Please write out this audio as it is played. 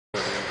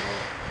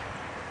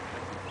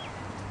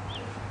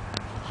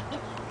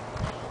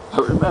I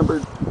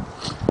remembered.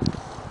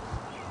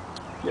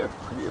 Yeah,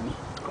 forgive me.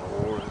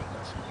 All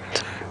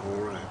right.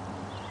 All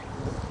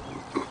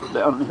right.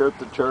 Down here at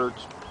the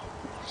church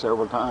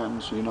several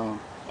times, you know,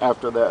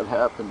 after that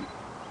happened.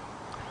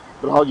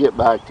 But I'll get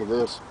back to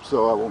this,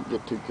 so I won't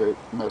get too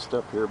messed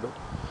up here. But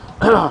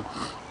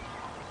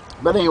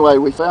but anyway,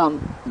 we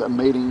found the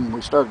meeting.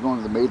 We started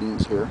going to the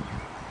meetings here,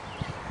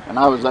 and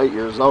I was 8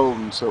 years old,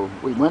 and so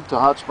we went to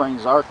Hot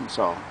Springs,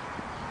 Arkansas.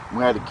 We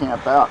had to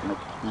camp out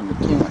in the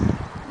tent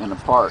in the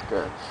park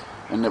there,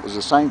 and it was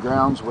the same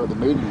grounds where the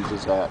meetings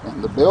was at.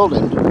 And the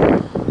building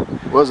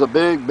was a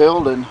big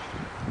building,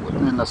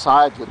 and the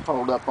sides would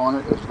fold up on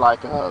it. It was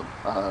like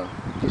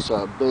just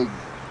a big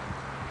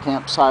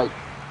campsite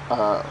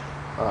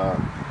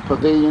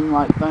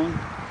pavilion-like thing,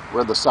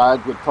 where the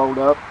sides would fold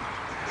up,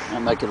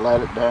 and they could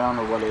let it down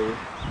or whatever.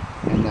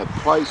 And the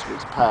place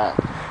was packed.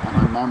 And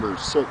I remember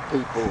sick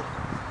people,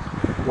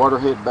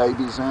 waterhead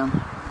babies in.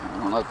 I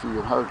don't know if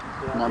you heard,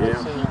 remember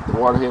the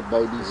waterhead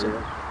babies.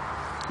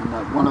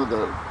 And one of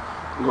the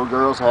little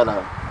girls had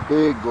a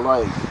big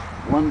leg,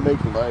 one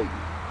big leg.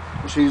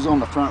 She was on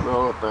the front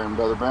row up there, and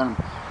Brother Branham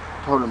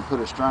told them to put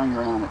a string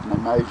around it, and they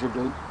measured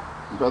it.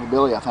 And Brother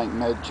Billy, I think,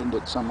 mentioned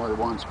it somewhere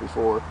once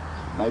before.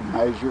 They'd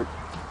measure it,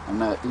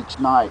 and each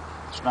night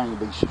the string would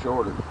be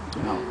shorter,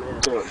 you know,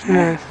 until it's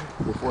more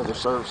before the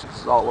service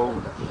is all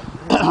over.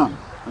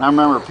 And I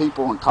remember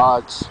people in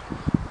cots,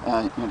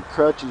 in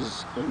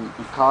crutches, and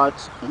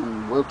cots,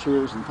 and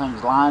wheelchairs and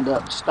things lined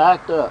up,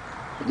 stacked up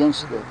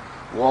against the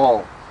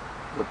wall.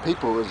 The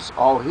people was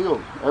all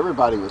healed.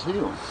 Everybody was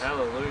healed.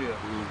 Hallelujah.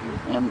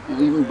 And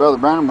even Brother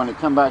Branham, when he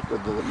come back to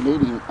the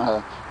meeting,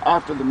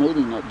 after the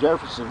meeting at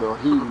Jeffersonville,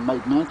 he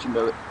made mention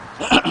of it.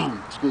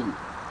 Excuse me.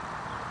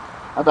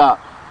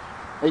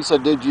 He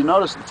said, "Did you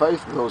notice the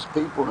faith of those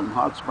people in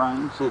Hot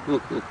Springs?"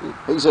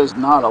 He says,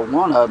 "Not a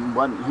one of them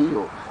wasn't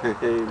healed."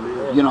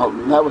 Amen. You know,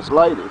 Amen. that was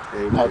later,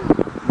 Amen.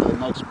 the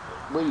next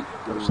week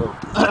or so.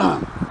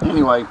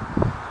 Anyway,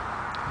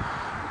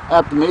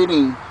 at the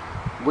meeting,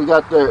 we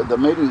got there. The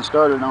meeting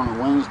started on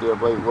a Wednesday, I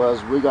believe it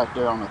was. We got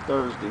there on a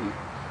Thursday,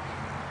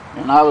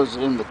 and I was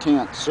in the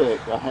tent sick.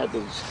 I had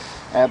these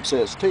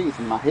abscessed teeth,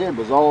 and my head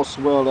was all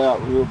swelled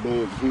out real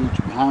big, huge,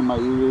 behind my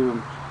ear,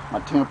 my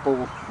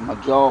temple, my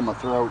jaw, my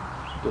throat,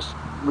 just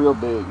real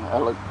big.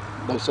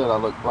 They said I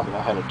looked like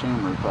I had a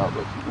tumor,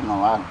 probably. You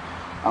know, I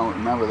don't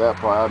remember that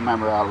part. I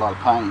remember I had a lot of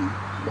pain.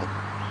 But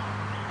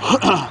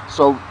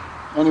so,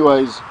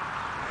 anyways,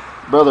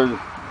 Brother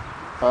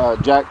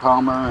Jack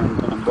Palmer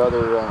and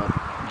Brother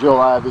Joe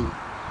Ivy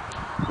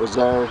was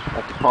there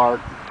at the park.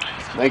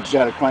 They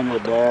got acquainted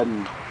with Dad,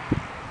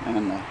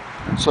 and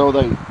so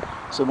they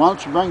said, "Why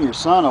don't you bring your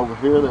son over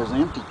here? There's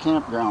an empty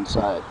campground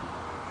site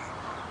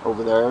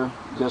over there,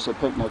 just a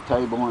picnic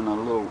table and a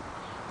little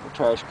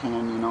trash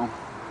can, you know."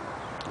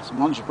 I said,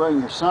 "Why don't you bring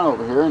your son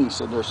over here?" And he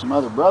said, "There's some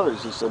other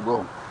brothers." He said,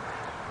 "We'll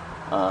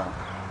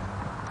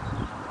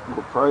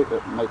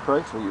may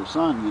pray for your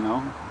son, you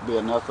know. Be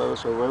enough of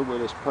us over there. We'll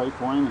just pray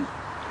for him." And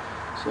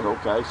I said,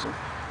 "Okay." So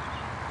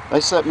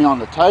they set me on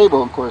the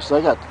table. Of course,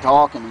 they got to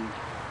talking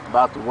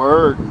about the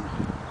Word,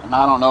 and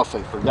I don't know if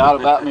they forgot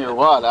about me or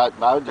what. I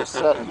was just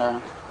sitting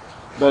there.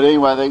 But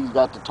anyway, they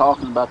got to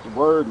talking about the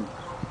Word,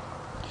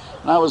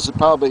 and I was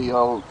probably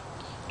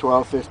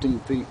 12, 15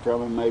 feet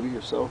from him, maybe,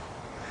 or so.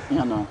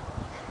 And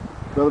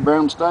Brother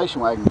Branham's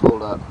station wagon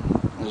pulled up.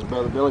 There's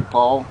Brother Billy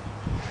Paul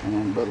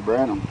and Brother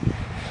Branham.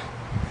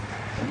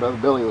 And Brother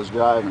Billy was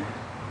driving.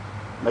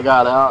 They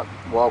got out,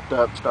 walked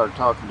up, started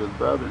talking to the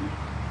brother.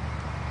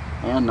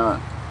 And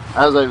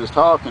as they was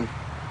talking,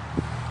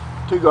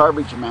 two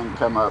garbage men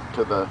come up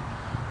to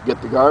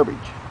get the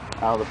garbage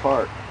out of the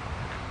park.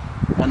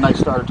 And they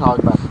started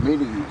talking about the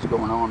meeting that was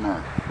going on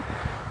there.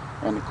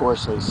 And of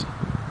course, they was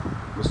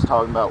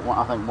talking about,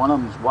 I think one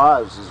of them's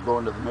wives is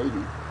going to the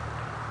meeting.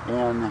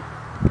 And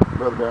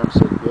Brother Branham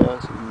said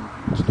yes, and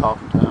was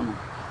talking to him.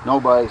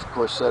 Nobody, of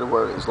course, said a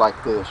word. It was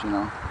like this, you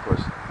know. Of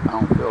course, I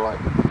don't feel like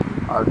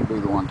I ought to be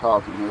the one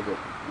talking here, but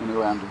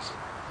anyway, I'm just.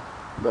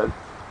 But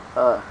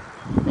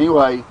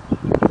anyway,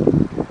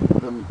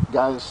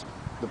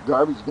 the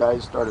garbage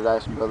guys started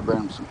asking Brother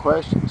Branham some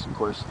questions. Of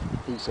course,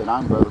 he said,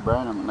 "I'm Brother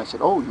Branham," and they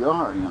said, "Oh, you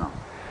are," you know.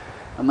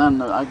 And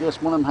then I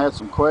guess one of them had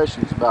some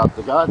questions about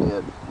the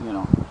Godhead, you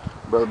know.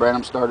 Brother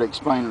Branham started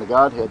explaining the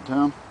Godhead to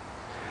him.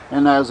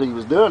 And as he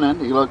was doing it,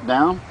 he looked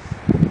down,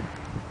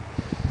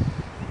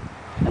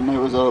 and there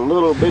was a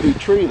little bitty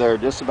tree there,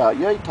 just about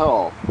yay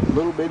tall, a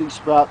little bitty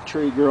sprout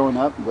tree growing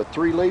up with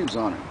 3 leaves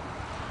on it.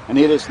 And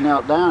he just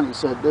knelt down. He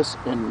said, "This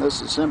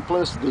is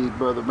simplicity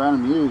Brother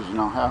Branham used, you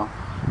know, how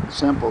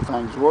simple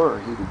things were."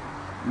 He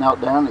knelt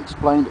down and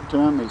explained it to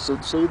him. He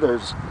said, "See,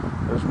 there's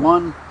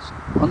one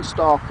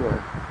stalk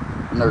there,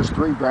 and there's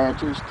 3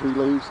 branches, 3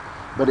 leaves,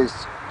 but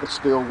it's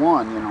still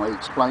one." You know, he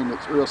explained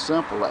it's real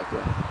simple like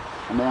that,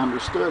 and they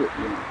understood it.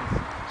 You know,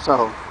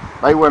 so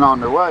they went on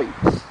their way.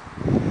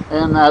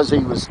 And as he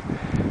was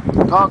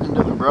talking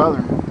to the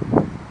brother,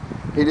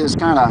 he just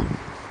kind of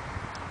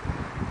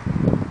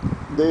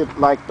did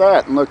like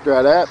that and looked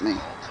right at me,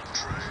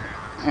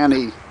 and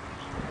he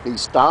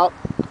stopped,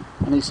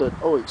 and And he said,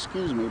 "Oh,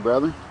 excuse me,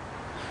 brother."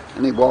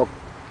 And he walked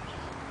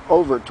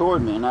over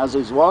toward me. And as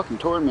he's walking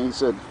toward me, he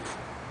said,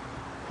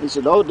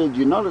 "Oh, did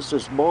you notice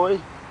this boy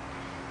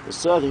that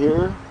sat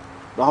here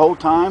the whole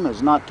time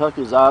has not took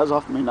his eyes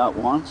off me, not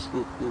once?"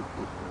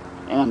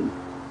 And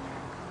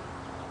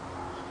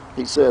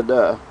he said,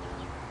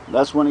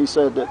 that's when he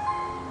said that,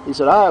 he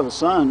said, "I have a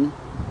son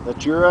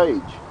that's your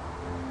age."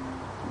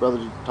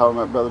 Talking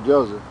about Brother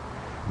Joseph.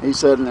 He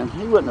said, and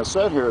he wouldn't have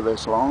sat here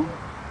this long.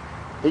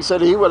 He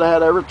said he would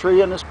have had every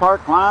tree in this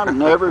park climbed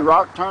and every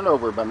rock turned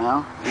over by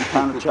now. He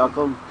kind of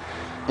chuckled.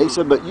 He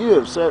said, "But you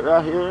have sat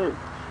right here,"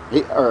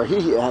 he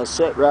has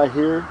sat right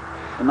here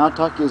and not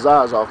took his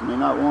eyes off me,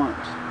 not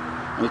once.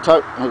 And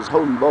he was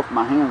holding both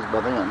my hands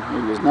by then.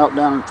 He was knelt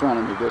down in front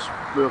of me, just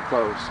real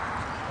close.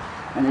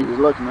 And he was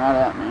looking right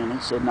at me, and he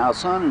said, "Now,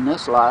 son, in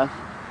this life,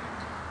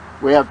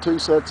 we have two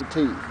sets of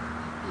teeth.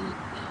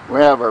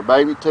 We have our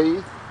baby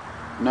teeth,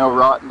 and they'll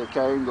rot and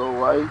decay and go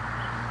away.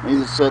 And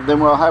he said,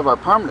 then we'll have our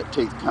permanent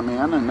teeth come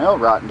in, and they'll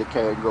rot and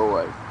decay and go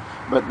away.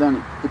 But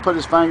then he put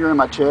his finger in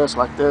my chest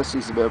like this.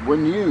 He said, but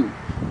when you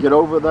get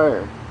over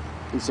there,"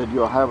 he said,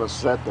 "you'll have a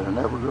set that'll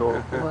never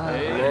grow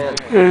away." Amen.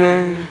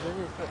 Amen.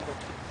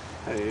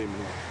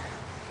 Amen.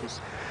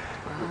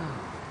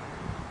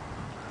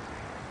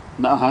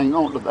 Now hang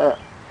on to that.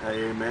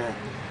 Amen.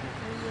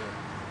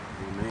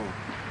 Amen.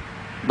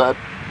 But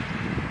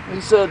he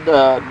said,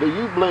 "Do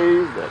you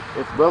believe that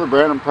if Brother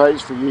Branham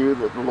prays for you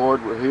that the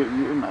Lord will heal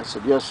you?" And I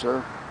said, "Yes, sir."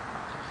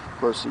 Of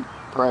course, he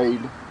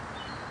prayed.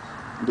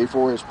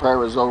 Before his prayer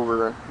was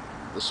over,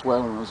 the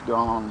swelling was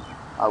gone.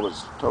 I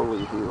was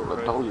totally healed,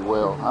 totally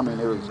well. I mean,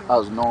 I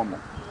was normal.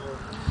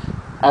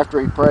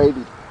 After he prayed,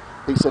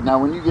 he said, "Now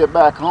when you get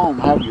back home,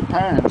 have your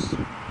parents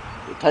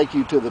take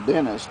you to the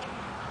dentist."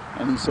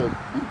 And he said,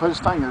 and he put his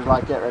fingers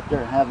like that right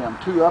there and have them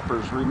two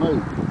uppers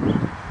removed.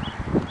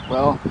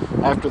 Well,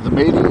 after the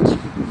meetings,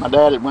 my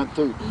dad had went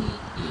through.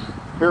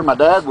 Here my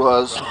dad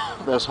was,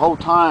 this whole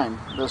time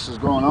this is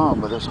going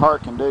on with his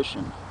heart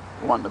condition,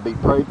 wanting to be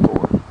prayed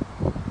for.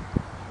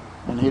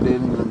 And he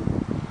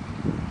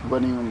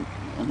wouldn't,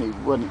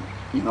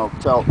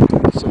 felt,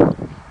 he said,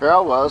 here I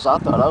was, I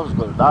thought I was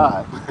going to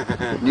die.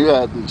 And you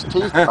had these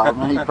teeth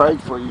problems, and he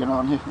prayed for you,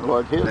 and the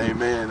Lord healed you.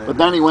 Amen. But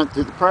then he went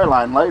through the prayer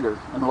line later,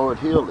 and the Lord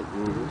healed him.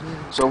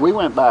 Mm-hmm. So we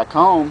went back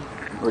home,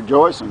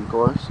 rejoicing, of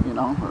course,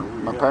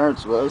 my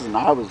parents was, and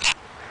I was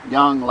a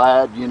young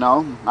lad,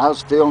 I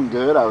was feeling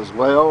good, I was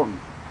well. And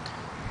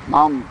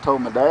Mom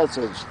told my dad,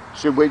 said,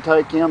 should we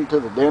take him to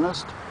the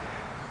dentist?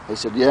 He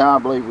said, yeah, I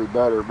believe we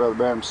better. Brother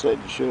Branham said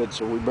you should,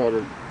 so we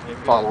better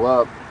follow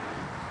up.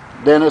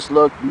 Dentist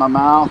looked in my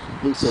mouth.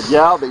 He said,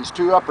 yeah, these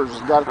two uppers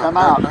has got to come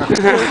out.